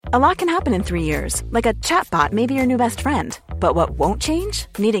A lot can happen in 3 years, like a chatbot may be your new best friend. But what won't change?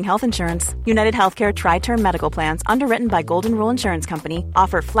 Needing health insurance. United Healthcare Tri-Term Medical Plans, underwritten by Golden Rule Insurance Company,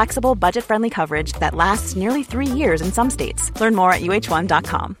 offer flexible, budget-friendly coverage that lasts nearly 3 years in some states. Learn more at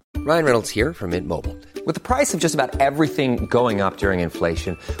uh1.com. Ryan Reynolds here from Mint Mobile. With the price of just about everything going up during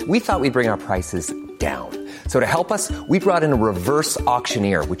inflation, we thought we'd bring our prices down. So to help us, we brought in a reverse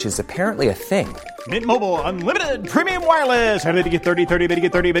auctioneer, which is apparently a thing. Mint Mobile Unlimited Premium Wireless. How to get 30, 30, bit to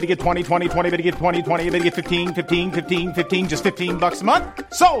get 30, bit to get 20, 20, 20, bit to get 20, 20, bit to get 15, 15, 15, 15, just $15 a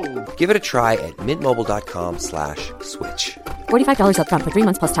month? Sold! Give it a try at mintmobile.com/switch. $45 up front for 3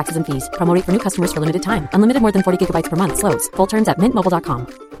 months plus taxes and fees. Promo rate for new customers for limited time. Unlimited more than 40 gigabytes per month. Slows full terms at mintmobile.com.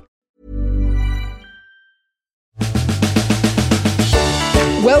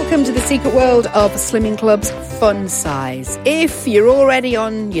 Welcome to the secret world of Slimming Club's Fun Size. If you're already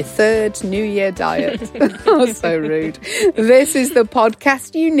on your third New Year diet, oh, so rude. This is the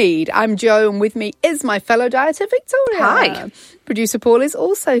podcast you need. I'm Jo, and with me is my fellow dieter, Victoria. Hi. Producer Paul is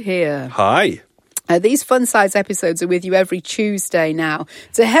also here. Hi. These Fun Size episodes are with you every Tuesday now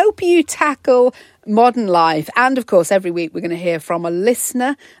to help you tackle modern life. And, of course, every week we're going to hear from a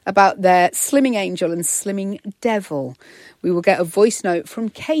listener about their slimming angel and slimming devil. We will get a voice note from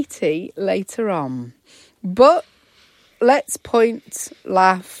Katie later on. But let's point,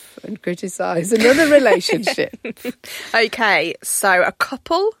 laugh and criticise another relationship. Okay, so a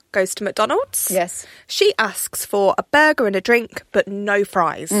couple goes to McDonald's. Yes. She asks for a burger and a drink, but no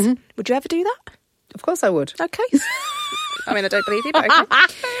fries. Mm-hmm. Would you ever do that? Of course I would. Okay. I mean, I don't believe you, but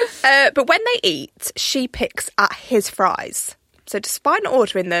okay. But when they eat, she picks at his fries. So despite not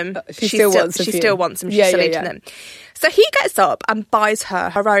ordering them, she still wants them. She's still eating them. So he gets up and buys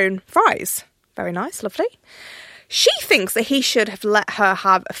her own fries. Very nice, lovely. She thinks that he should have let her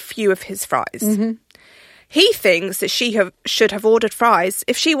have a few of his fries. Mm-hmm. He thinks that she should have ordered fries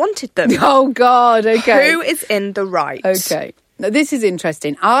if she wanted them. Oh, God, okay. Who is in the right? Okay. Now, this is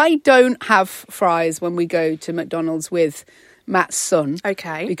interesting. I don't have fries when we go to McDonald's with Matt's son.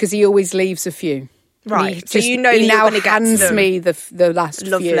 Okay. Because he always leaves a few. Right. So you know that he now you're going to hands get them. me the last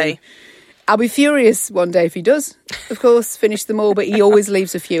Lovely. few. I'll be furious one day if he does, of course, finish them all, but he always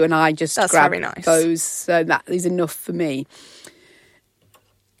leaves a few and I just grab those. So that is enough for me.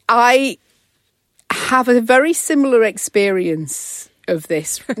 I have a very similar experience of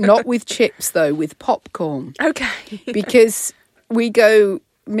this, not with chips though, with popcorn. Okay. Because we go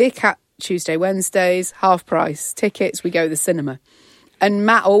Meerkat Tuesday, Wednesdays, half price tickets, we go to the cinema. And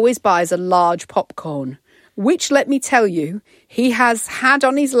Matt always buys a large popcorn, which, let me tell you, he has had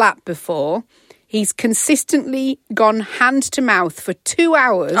on his lap before. He's consistently gone hand to mouth for 2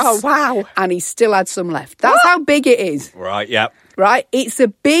 hours. Oh, wow. And he's still had some left. That's how big it is. Right, yeah. Right? It's a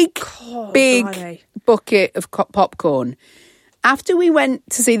big blimey. bucket of popcorn. After we went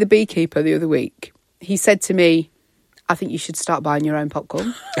to see The Beekeeper the other week, he said to me, I think you should start buying your own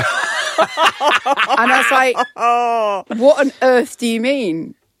popcorn. And I was like, what on earth do you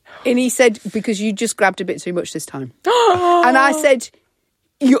mean? And he said, because you just grabbed a bit too much this time. And I said,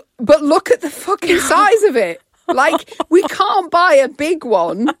 but look at the fucking size of it. Like, we can't buy a big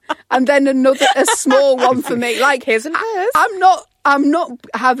one and then a small one for me. Like, his and hers. I'm not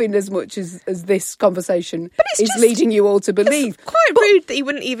having as much as this conversation is leading you all to believe. It's quite rude that he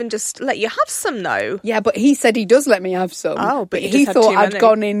wouldn't even just let you have some, though. Yeah, but he said he does let me have some. Oh, but he thought I'd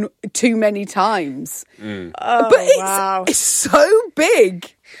gone in too many times. Mm. Oh, but it's so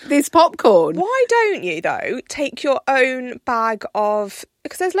big, this popcorn. Why don't you, though, take your own bag of...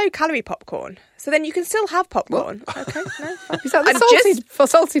 Because there's low-calorie popcorn. So then you can still have popcorn. What? Okay, no, fine. Is that the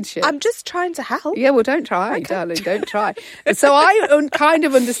salted shit? I'm just trying to help. Yeah, well, don't try, darling, don't try. So I kind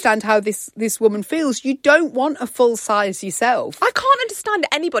of understand how this woman feels. You don't want a full size yourself. I can't understand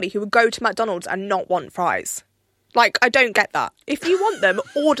anybody who would go to McDonald's and not want fries. Like, I don't get that. If you want them,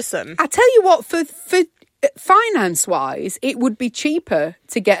 order some. I tell you what, for finance-wise, it would be cheaper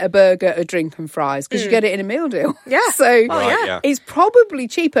to get a burger, a drink and fries because you get it in a meal deal. Yeah. So yeah. It's probably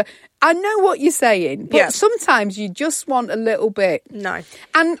cheaper. I know what you're saying, but sometimes you just want a little bit. No.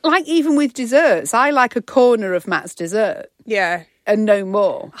 And like even with desserts, I like a corner of Matt's dessert. Yeah. And no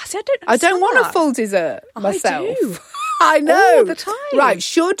more. I don't want a full dessert myself. I do. I know. All the time. Right,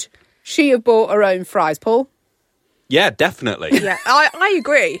 should she have bought her own fries, Paul? Yeah, definitely. Yeah, I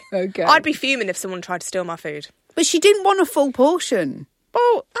agree. Okay. I'd be fuming if someone tried to steal my food. But she didn't want a full portion.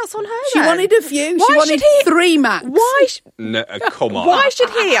 Well, that's on her. She then. wanted a few. Why she wanted 3 max. Why? No, come on. Why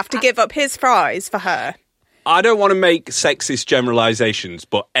should he have to give up his fries for her? I don't want to make sexist generalisations,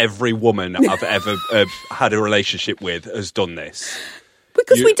 but every woman I've ever had a relationship with has done this.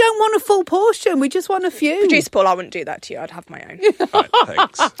 Because we don't want a full portion. We just want a few. Producer Paul, I wouldn't do that to you. I'd have my own. Right,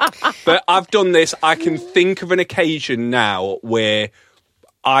 thanks. But I've done this. I can think of an occasion now where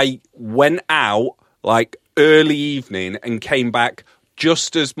I went out like early evening and came back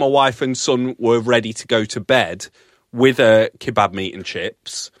just as my wife and son were ready to go to bed with a kebab meat and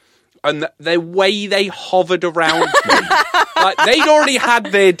chips. And the way they hovered around me, like they'd already had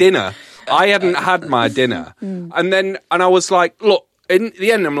their dinner. I hadn't had my dinner. And I was like, look, in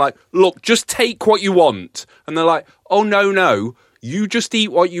the end, I'm like, look, just take what you want. And they're like, oh, no, you just eat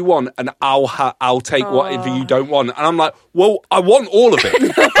what you want and I'll take whatever you don't want. And I'm like, well, I want all of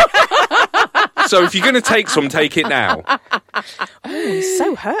it. So if you're going to take some, take it now. Oh, he's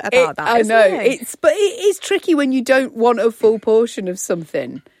so hurt about that. I know. It? But it is tricky when you don't want a full portion of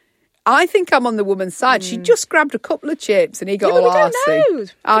something. I think I'm on the woman's side. She just grabbed a couple of chips and he got all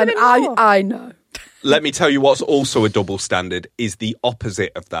arsey. And I know. Let me tell you what's also a double standard is the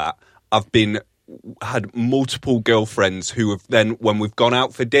opposite of that. I've had multiple girlfriends who have then, when we've gone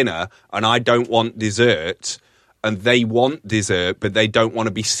out for dinner and I don't want dessert and they want dessert, but they don't want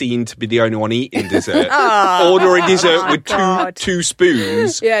to be seen to be the only one eating dessert, order a dessert with two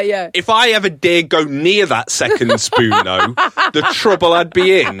spoons. Yeah. If I ever dare go near that second spoon, though, the trouble I'd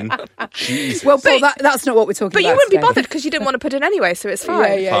be in. Jesus. Well, Paul, that's not what we're talking about. But you wouldn't today. be bothered because you didn't want to put in anyway, so it's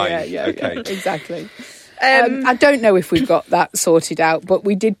fine. Yeah. Okay. Exactly. I don't know if we've got that sorted out, but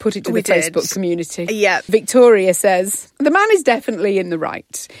we did put it to the Facebook community. Yeah. Victoria says, the man is definitely in the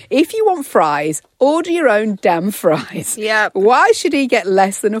right. If you want fries, order your own damn fries. Yeah. Why should he get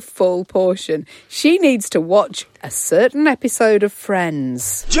less than a full portion? She needs to watch a certain episode of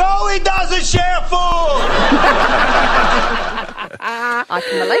Friends. Joey doesn't share food! I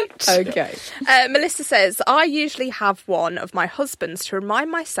can relate. Okay. Melissa says, I usually have one of my husband's to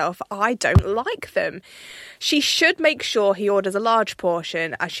remind myself I don't like them. She should make sure he orders a large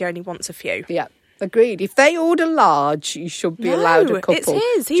portion as she only wants a few. Yeah. Agreed. If they order large, you should be allowed a couple. It's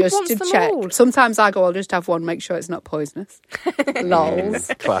his. He just wants to them check. all. Sometimes I go, I'll just have one, make sure it's not poisonous.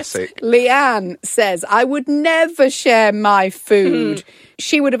 Lols. Classic. Leanne says, I would never share my food.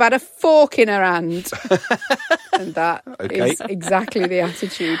 She would have had a fork in her hand. And that is exactly the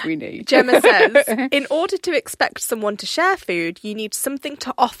attitude we need. Gemma says, in order to expect someone to share food, you need something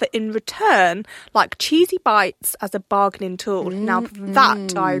to offer in return, like cheesy bites as a bargaining tool. Now,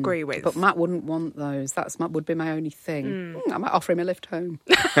 that I agree with. But Matt wouldn't want those. That would be my only thing. I might offer him a lift home.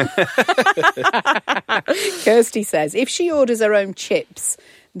 Kirsty says, if she orders her own chips,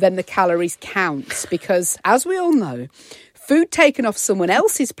 then the calories count because, as we all know, food taken off someone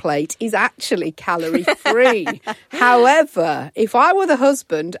else's plate is actually calorie-free. However, if I were the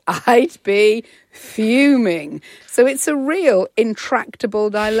husband, I'd be fuming. So it's a real intractable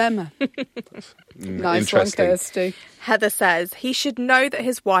dilemma. Nice one, Kirsty. Heather says he should know that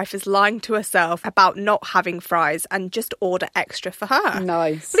his wife is lying to herself about not having fries and just order extra for her.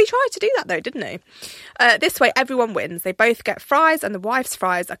 Nice. But he tried to do that though, didn't he? This way everyone wins. They both get fries and the wife's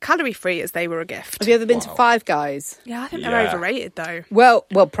fries are calorie-free as they were a gift. Have you ever been to Five Guys? Yeah, I think they're overrated though. Well,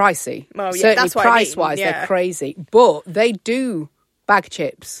 pricey. Well, yeah, certainly that's what price-wise, I mean. they're crazy. But they do bag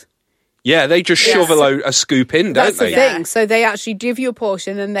chips. Yeah, they just shove a scoop in, don't That's they? the thing. So they actually give you a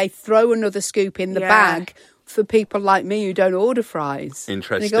portion and they throw another scoop in the bag for people like me who don't order fries.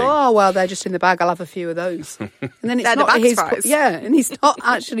 Interesting. And you go, oh, well, they're just in the bag. I'll have a few of those. And then it's not his fries. and it's not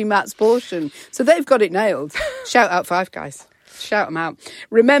actually Matt's portion. So they've got it nailed. Shout out Five Guys. Shout them out.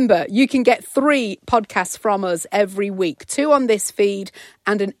 Remember, you can get 3 podcasts from us every week. 2 on this feed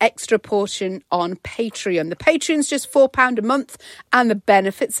and an extra portion on Patreon. The Patreon's just £4 a month and the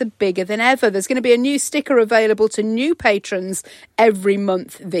benefits are bigger than ever. There's going to be a new sticker available to new patrons every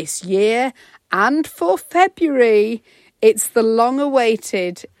month this year. And for February, it's the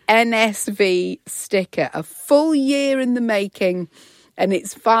long-awaited NSV sticker, a full year in the making. And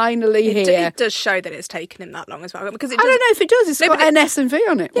it's finally here. It does show that it's taken him that long as well. Because I don't know if it does. It's got NS and V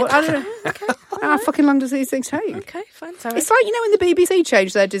on it. Well, I don't know. Okay, how fucking long does these things take? Okay, fine. Sorry. It's like, when the BBC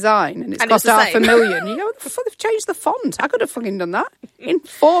changed their design and it's cost $500,000. You go, they've changed the font. I could have fucking done that in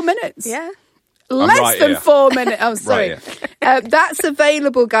 4 minutes. Yeah. Less than 4 minutes. I'm sorry. That's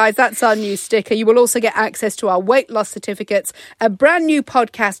available, guys. That's our new sticker. You will also get access to our weight loss certificates, a brand new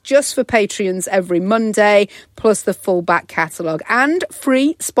podcast just for Patreons every Monday, plus the full back catalogue and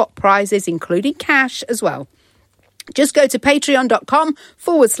free spot prizes, including cash as well. Just go to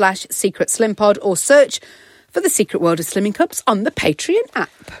patreon.com/Secret Slim Pod or search for the Secret World of Slimming Cups on the Patreon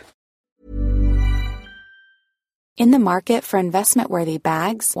app. In the market for investment-worthy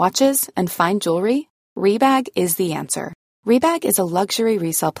bags, watches, and fine jewelry, Rebag is the answer. Rebag is a luxury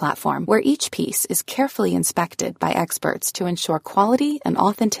resale platform where each piece is carefully inspected by experts to ensure quality and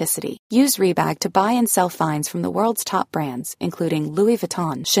authenticity. Use Rebag to buy and sell finds from the world's top brands, including Louis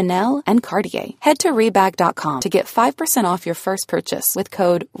Vuitton, Chanel, and Cartier. Head to Rebag.com to get 5% off your first purchase with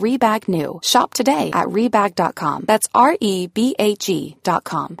code REBAGNEW. Shop today at Rebag.com. That's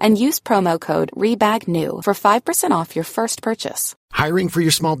REBAG.com. And use promo code REBAGNEW for 5% off your first purchase. Hiring for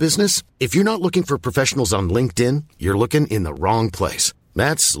your small business? If you're not looking for professionals on LinkedIn, you're looking in the wrong place.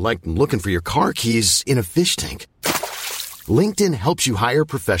 That's like looking for your car keys in a fish tank. LinkedIn helps you hire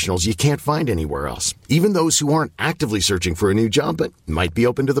professionals you can't find anywhere else, even those who aren't actively searching for a new job but might be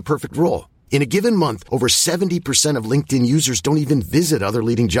open to the perfect role. In a given month, over 70% of LinkedIn users don't even visit other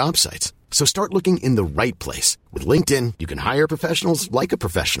leading job sites. So start looking in the right place. With LinkedIn, you can hire professionals like a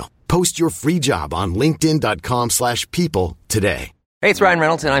professional. Post your free job on linkedin.com/people today. Hey, it's Ryan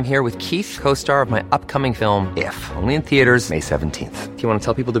Reynolds, and I'm here with Keith, co-star of my upcoming film, If, only in theaters May 17th. Do you want to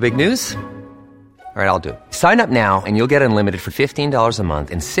tell people the big news? All right, I'll do it. Sign up now and you'll get unlimited for $15 a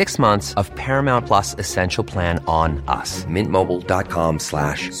month and 6 months of Paramount Plus Essential Plan on us.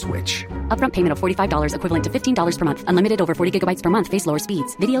 MintMobile.com/switch. Upfront payment of $45 equivalent to $15 per month. Unlimited over 40 gigabytes per month. Face lower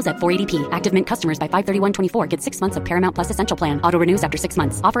speeds. Videos at 480p. Active Mint customers by 531.24 get 6 months of Paramount Plus Essential Plan. Auto renews after 6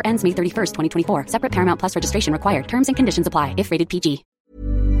 months. Offer ends May 31st, 2024. Separate Paramount Plus registration required. Terms and conditions apply if rated PG.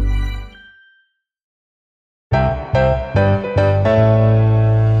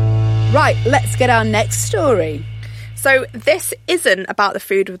 Right, let's get our next story. So this isn't about the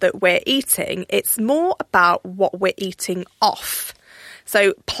food that we're eating. It's more about what we're eating off.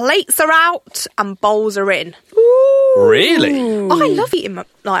 So plates are out and bowls are in. Ooh. Really? I love eating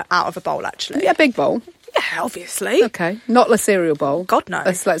like out of a bowl, actually. Yeah, big bowl. Yeah, obviously. Okay, not the cereal bowl. God, no.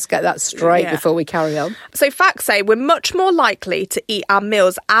 Let's get that straight before we carry on. So facts say we're much more likely to eat our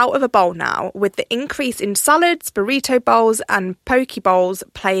meals out of a bowl now, with the increase in salads, burrito bowls and poke bowls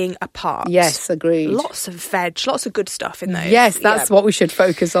playing a part. Yes, agreed. Lots of veg, lots of good stuff in those. Yes, that's what we should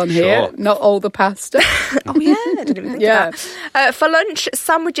focus on here, not all the pasta. Oh yeah, I didn't even think of that. For lunch,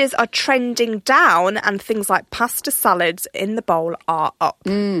 sandwiches are trending down and things like pasta salads in the bowl are up.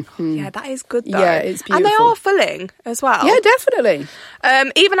 Mm-hmm. Yeah, that is good though. Yeah, it's beautiful. And they are filling as well. Yeah, definitely.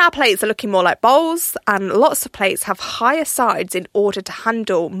 Even our plates are looking more like bowls, and lots of plates have higher sides in order to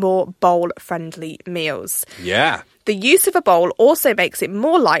handle more bowl-friendly meals. Yeah. The use of a bowl also makes it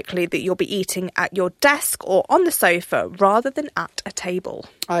more likely that you'll be eating at your desk or on the sofa rather than at a table.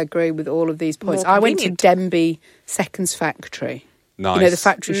 I agree with all of these points. I went to Denby Seconds Factory. Nice. You know, the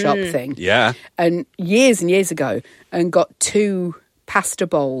factory shop thing. Yeah. And years ago, and got 2 pasta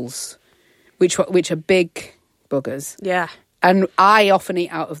bowls, which are big buggers. Yeah. And I often eat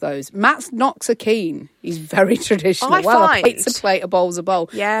out of those. Matt's not so keen. He's very traditional. A plate's a plate, a bowl's a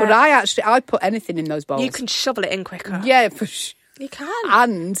bowl. Yeah. But I put anything in those bowls. You can shovel it in quicker. Yeah, for sure. You can.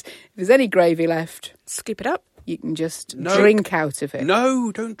 And if there's any gravy left, scoop it up. You can just drink out of it.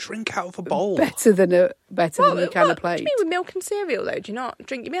 No, don't drink out of a bowl. Better than you can a plate. What do you mean with milk and cereal, though? Do you not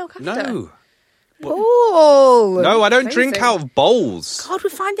drink your milk after? No. Paul! No, I don't drink out of bowls. God, we're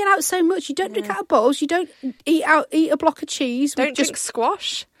finding out so much. You don't drink out of bowls. You don't eat a block of cheese. Don't drink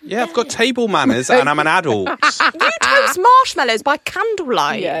squash. Yeah, I've got table manners and I'm an adult. You toast marshmallows by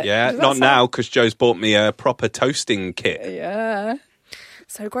candlelight. Yeah, not now because Joe's bought me a proper toasting kit. Yeah.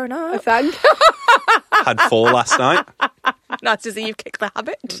 So grown up. Thank Had 4 last night. Nice to see you've kicked the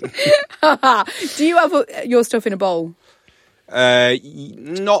habit. Do you have your stuff in a bowl? I'm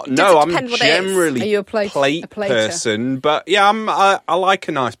generally Are you a plate person, but yeah, I like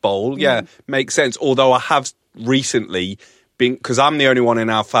a nice bowl. Yeah, makes sense. Although I have recently been, because I'm the only one in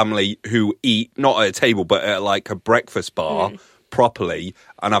our family who eat not at a table but at like a breakfast bar properly,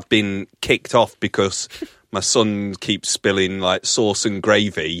 and I've been kicked off because my son keeps spilling like sauce and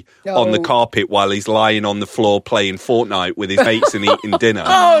gravy on the carpet while he's lying on the floor playing Fortnite with his mates and eating dinner.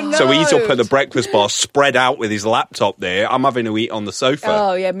 Oh, no. So he's up at the breakfast bar, spread out with his laptop there. I'm having to eat on the sofa.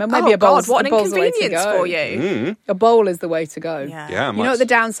 Oh, yeah. Maybe a bowl. What an inconvenience for you. A bowl is the way to go. Yeah. You know what the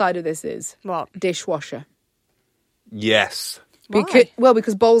downside of this is? What? Dishwasher. Yes.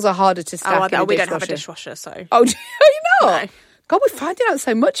 Because bowls are harder to stack in a dishwasher. We don't have a dishwasher, so... Oh, do you not? No. God, we're finding out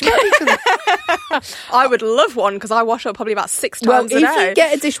so much about each other. I would love one because I wash up probably about 6 times a day. Well, if you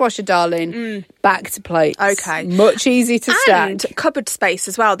get a dishwasher, darling, back to plates. Okay. Much easier to stack. And cupboard space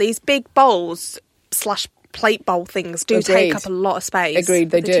as well. These big bowls / plate bowl things do take up a lot of space.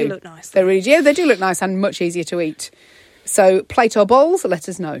 Agreed, they do. Look nice. They do look nice and much easier to eat. So, plate or bowls, let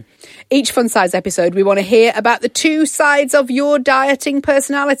us know. Each Fun Size episode, we want to hear about the 2 sides of your dieting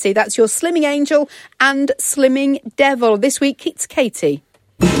personality. That's your slimming angel and slimming devil. This week, it's Katie.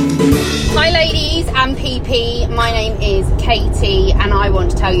 Hi ladies and PP, my name is Katie and I want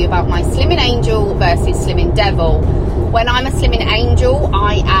to tell you about my Slimming Angel versus Slimming Devil. When I'm a Slimming Angel,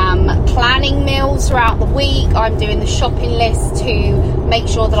 I am planning meals throughout the week. I'm doing the shopping list to make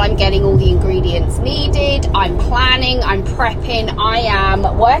sure that I'm getting all the ingredients needed. I'm planning, I'm prepping, I am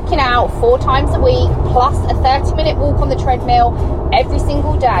working out 4 times a week plus a 30-minute walk on the treadmill every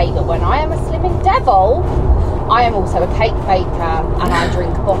single day. But when I am a Slimming Devil, I am also a cake baker and I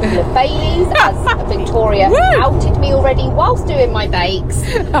drink a bottle of Baileys, as Victoria outed me already whilst doing my bakes.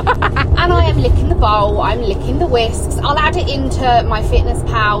 And I am licking the bowl, I'm licking the whisks. I'll add it into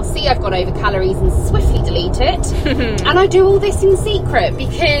MyFitnessPal, see I've gone over calories and swiftly delete it. And I do all this in secret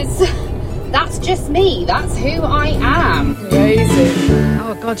because that's just me, that's who I am. Amazing.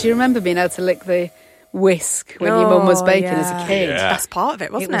 Oh God, do you remember being able to lick the whisk when your mum was baking as a kid? Yeah. That's part of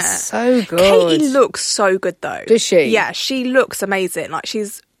it, wasn't it? It was so good. Katie looks so good though. Does she? Yeah, she looks amazing. Like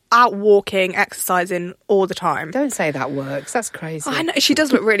she's out walking, exercising all the time. Don't say that works. That's crazy. I know, she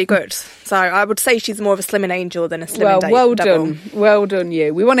does look really good. So I would say she's more of a Slimming Angel than a Slimming Devil. Well done. Well done,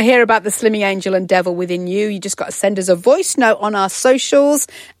 you. We want to hear about the Slimming Angel and Devil within you. You just got to send us a voice note on our socials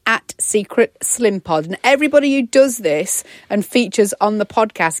at Secret Slim Pod. And everybody who does this and features on the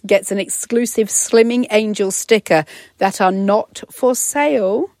podcast gets an exclusive Slimming Angel sticker that are not for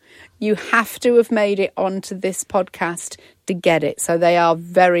sale. You have to have made it onto this podcast to get it. So they are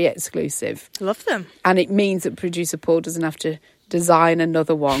very exclusive. Love them. And it means that producer Paul doesn't have to design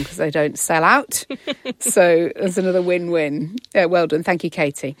another one because they don't sell out. So there's another win-win. Well done. Thank you,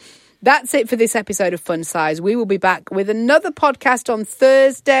 Katie. That's it for this episode of Fun Size. We will be back with another podcast on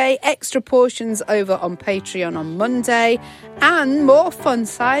Thursday, extra portions over on Patreon on Monday, and more Fun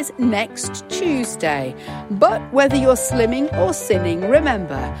Size next Tuesday. But whether you're slimming or sinning,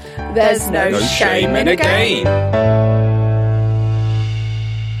 remember, there's no shame in a game.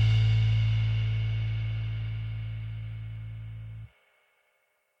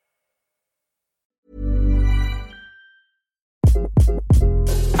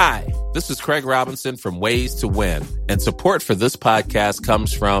 Hi, this is Craig Robinson from Ways to Win, and support for this podcast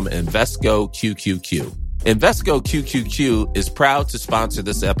comes from Invesco QQQ. Invesco QQQ is proud to sponsor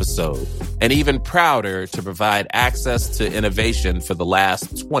this episode, and even prouder to provide access to innovation for the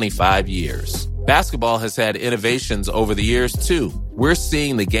last 25 years. Basketball has had innovations over the years, too. We're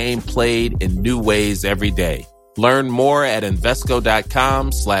seeing the game played in new ways every day. Learn more at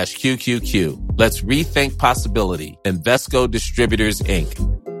Invesco.com/QQQ. Let's rethink possibility. Invesco Distributors,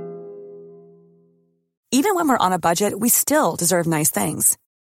 Inc. Even when we're on a budget, we still deserve nice things.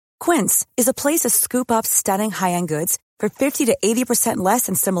 Quince is a place to scoop up stunning high-end goods for 50 to 80% less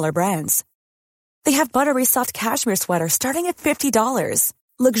than similar brands. They have buttery soft cashmere sweaters starting at $50,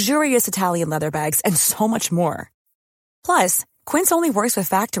 luxurious Italian leather bags, and so much more. Plus, Quince only works with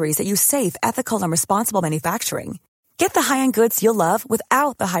factories that use safe, ethical, and responsible manufacturing. Get the high-end goods you'll love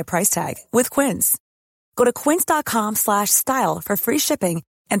without the high price tag with Quince. Go to quince.com/style for free shipping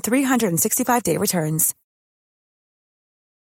and 365-day returns.